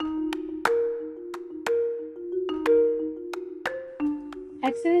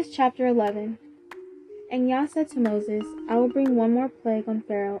Exodus chapter 11. And Yah said to Moses, I will bring one more plague on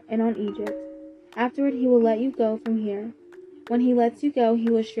Pharaoh and on Egypt. Afterward he will let you go from here. When he lets you go, he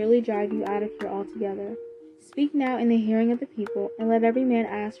will surely drive you out of here altogether. Speak now in the hearing of the people, and let every man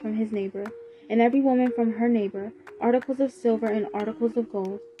ask from his neighbor, and every woman from her neighbor, articles of silver and articles of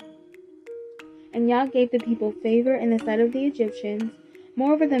gold. And Yah gave the people favor in the sight of the Egyptians.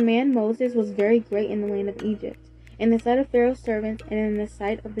 Moreover, the man Moses was very great in the land of Egypt, in the sight of Pharaoh's servants, and in the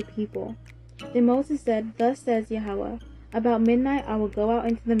sight of the people. Then Moses said, Thus says Yahweh, About midnight I will go out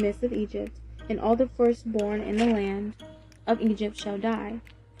into the midst of Egypt, and all the firstborn in the land of Egypt shall die,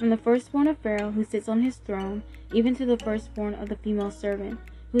 from the firstborn of Pharaoh who sits on his throne, even to the firstborn of the female servant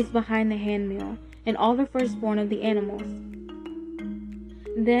who is behind the handmill, and all the firstborn of the animals.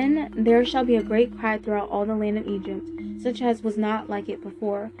 Then there shall be a great cry throughout all the land of Egypt, such as was not like it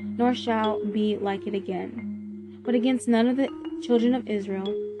before, nor shall be like it again. But against none of the children of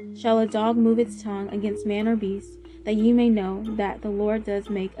Israel shall a dog move its tongue against man or beast, that ye may know that the Lord does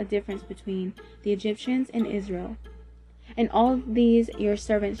make a difference between the Egyptians and Israel. And all these your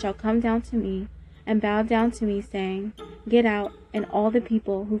servants shall come down to me, and bow down to me, saying, Get out, and all the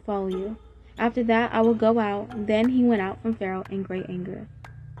people who follow you. After that I will go out. Then he went out from Pharaoh in great anger.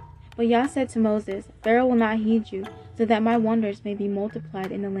 But Yah said to Moses, Pharaoh will not heed you, so that my wonders may be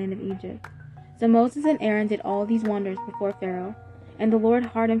multiplied in the land of Egypt. So Moses and Aaron did all these wonders before Pharaoh. And the Lord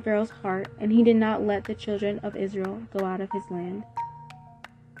hardened Pharaoh's heart, and he did not let the children of Israel go out of his land.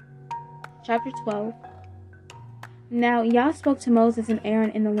 Chapter 12. Now Yah spoke to Moses and Aaron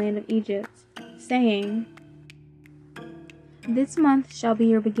in the land of Egypt, saying, This month shall be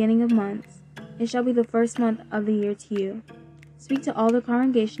your beginning of months. It shall be the first month of the year to you. Speak to all the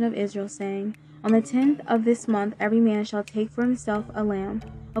congregation of Israel, saying, On the 10th of this month every man shall take for himself a lamb,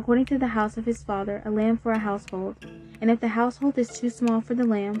 according to the house of his father, a lamb for a household. And if the household is too small for the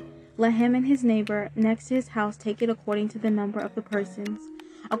lamb, let him and his neighbor next to his house take it according to the number of the persons.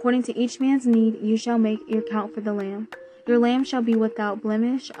 According to each man's need you shall make your count for the lamb. Your lamb shall be without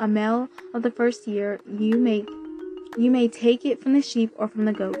blemish, a male of the first year. You may take it from the sheep or from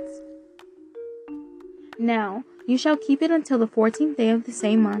the goats. Now you shall keep it until the 14th day of the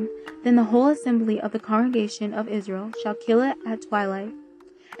same month. Then the whole assembly of the congregation of Israel shall kill it at twilight.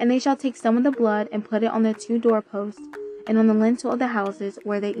 And they shall take some of the blood and put it on the 2 doorposts and on the lintel of the houses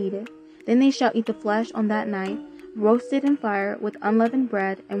where they eat it. Then they shall eat the flesh on that night, roasted in fire with unleavened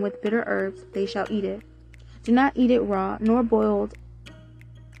bread, and with bitter herbs they shall eat it. Do not eat it raw, nor boiled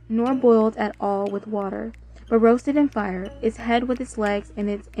at all with water, but roasted in fire, its head with its legs and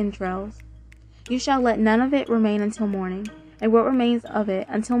its entrails. You shall let none of it remain until morning, and what remains of it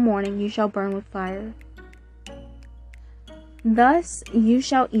until morning you shall burn with fire. Thus you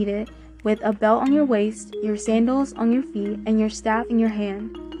shall eat it, with a belt on your waist, your sandals on your feet, and your staff in your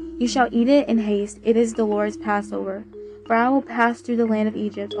hand. You shall eat it in haste. It is the Lord's Passover. For I will pass through the land of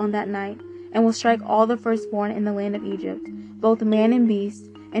Egypt on that night, and will strike all the firstborn in the land of Egypt, both man and beast,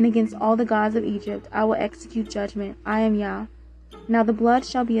 and against all the gods of Egypt I will execute judgment. I am Yah. Now the blood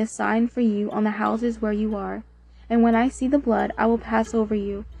shall be a sign for you on the houses where you are. And when I see the blood, I will pass over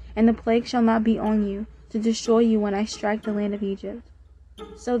you, and the plague shall not be on you, to destroy you when I strike the land of Egypt.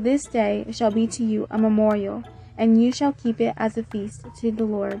 So this day shall be to you a memorial, and you shall keep it as a feast to the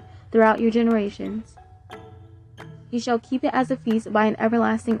Lord throughout your generations. You shall keep it as a feast by an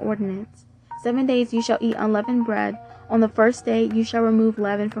everlasting ordinance. 7 days you shall eat unleavened bread. On the first day you shall remove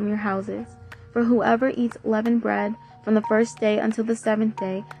leaven from your houses. For whoever eats leavened bread from the first day until the 7th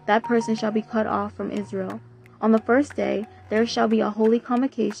day, that person shall be cut off from Israel. On the first day there shall be a holy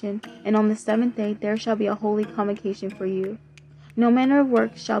convocation, and on the 7th day there shall be a holy convocation for you. No manner of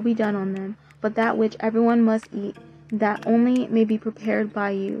work shall be done on them, but that which everyone must eat, that only may be prepared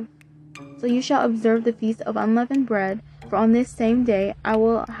by you. So you shall observe the feast of unleavened bread, for on this same day I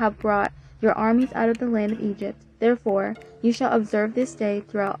will have brought your armies out of the land of Egypt. Therefore you shall observe this day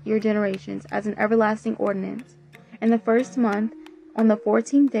throughout your generations as an everlasting ordinance. In the first month, on the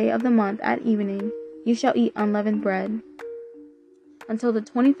 14th day of the month at evening, you shall eat unleavened bread, until the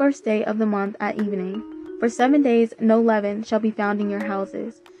 21st day of the month at evening. For 7 days no leaven shall be found in your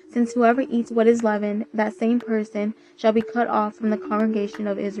houses, since whoever eats what is leavened, that same person shall be cut off from the congregation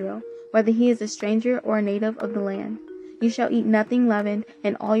of Israel, whether he is a stranger or a native of the land. You shall eat nothing leavened,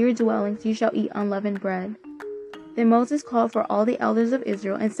 in all your dwellings you shall eat unleavened bread. Then Moses called for all the elders of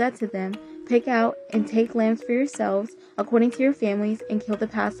Israel and said to them, Pick out and take lambs for yourselves, according to your families, and kill the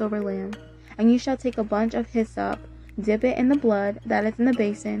Passover lamb. And you shall take a bunch of hyssop, dip it in the blood that is in the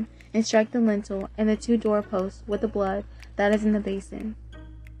basin, and strike the lintel and the 2 doorposts with the blood that is in the basin.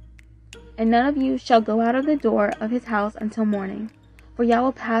 And none of you shall go out of the door of his house until morning. For Yah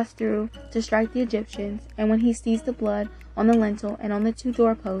will pass through to strike the Egyptians, and when he sees the blood on the lintel and on the 2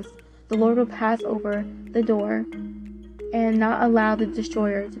 doorposts, the Lord will pass over the door and not allow the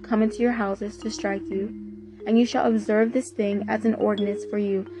destroyer to come into your houses to strike you. And you shall observe this thing as an ordinance for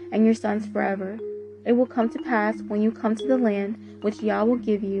you and your sons forever. It will come to pass when you come to the land which Yah will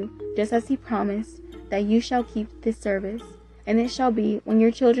give you, just as he promised, that you shall keep this service. And it shall be, when your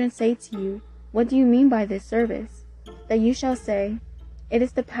children say to you, "What do you mean by this service?" that you shall say, "It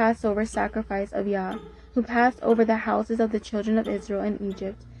is the Passover sacrifice of Yah, who passed over the houses of the children of Israel in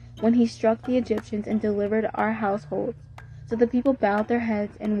Egypt, when he struck the Egyptians and delivered our households." So the people bowed their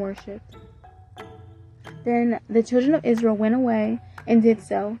heads and worshipped. Then the children of Israel went away and did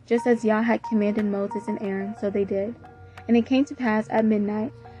so, just as Yah had commanded Moses and Aaron, so they did. And it came to pass at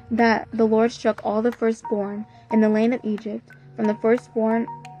midnight that the Lord struck all the firstborn in the land of Egypt, from the firstborn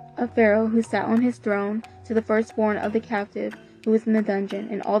of Pharaoh who sat on his throne to the firstborn of the captive who was in the dungeon,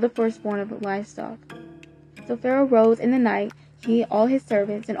 and all the firstborn of the livestock. So Pharaoh rose in the night, he, all his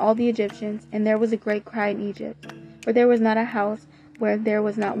servants, and all the Egyptians, and there was a great cry in Egypt, for there was not a house where there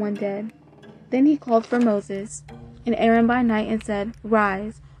was not one dead. Then he called for Moses and Aaron by night and said,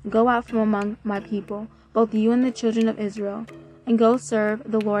 "Rise, go out from among my people, both you and the children of Israel, and go serve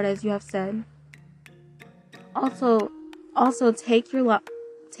the Lord as you have said. Also take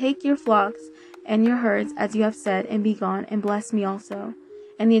your flocks and your herds as you have said, and be gone, and bless me also."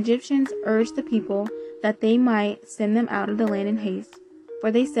 And the Egyptians urged the people that they might send them out of the land in haste, for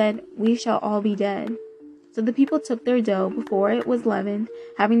they said, "We shall all be dead." So the people took their dough before it was leavened,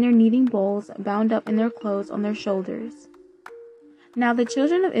 having their kneading bowls bound up in their clothes on their shoulders. Now the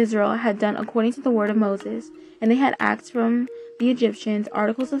children of Israel had done according to the word of Moses, and they had asked from the Egyptians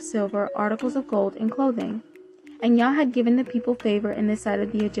articles of silver, articles of gold, and clothing. And Yah had given the people favor in the sight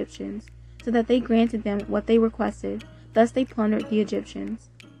of the Egyptians, so that they granted them what they requested. Thus they plundered the Egyptians.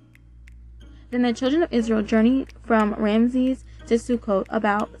 Then the children of Israel journeyed from Ramses to Sukkot,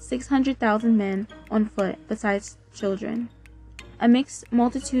 about 600,000 men on foot, besides children. A mixed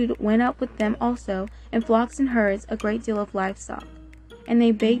multitude went up with them also, and flocks and herds, a great deal of livestock. And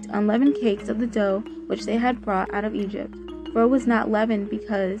they baked unleavened cakes of the dough which they had brought out of Egypt, for it was not leavened,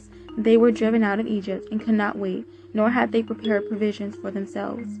 because they were driven out of Egypt, and could not wait, nor had they prepared provisions for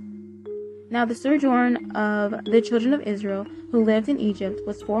themselves. Now the sojourn of the children of Israel who lived in Egypt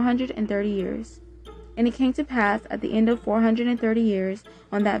was 430 years. And it came to pass at the end of 430 years,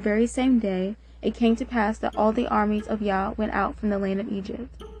 on that very same day, it came to pass that all the armies of Yah went out from the land of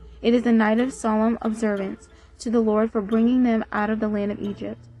Egypt. It is a night of solemn observance to the Lord for bringing them out of the land of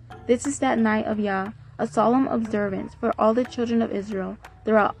Egypt. This is that night of Yah, a solemn observance for all the children of Israel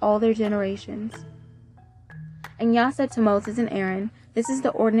throughout all their generations. And Yah said to Moses and Aaron, "This is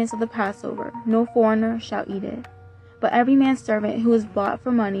the ordinance of the Passover. No foreigner shall eat it. But every man's servant who is bought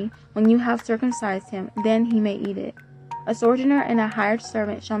for money, when you have circumcised him, then he may eat it. A sojourner and a hired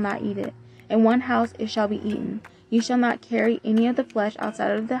servant shall not eat it. In one house it shall be eaten. You shall not carry any of the flesh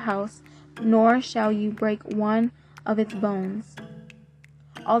outside of the house, nor shall you break one of its bones.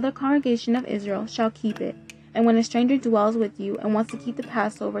 All the congregation of Israel shall keep it. And when a stranger dwells with you and wants to keep the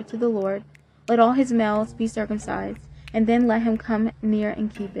Passover to the Lord, let all his males be circumcised, and then let him come near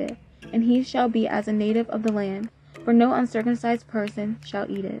and keep it. And he shall be as a native of the land, for no uncircumcised person shall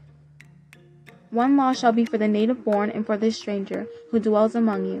eat it. One law shall be for the native born and for the stranger who dwells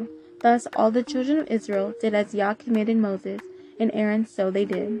among you." Thus all the children of Israel did as Yah commanded Moses and Aaron, so they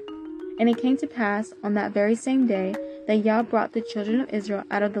did. And it came to pass on that very same day that Yah brought the children of Israel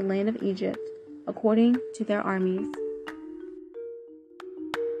out of the land of Egypt, according to their armies.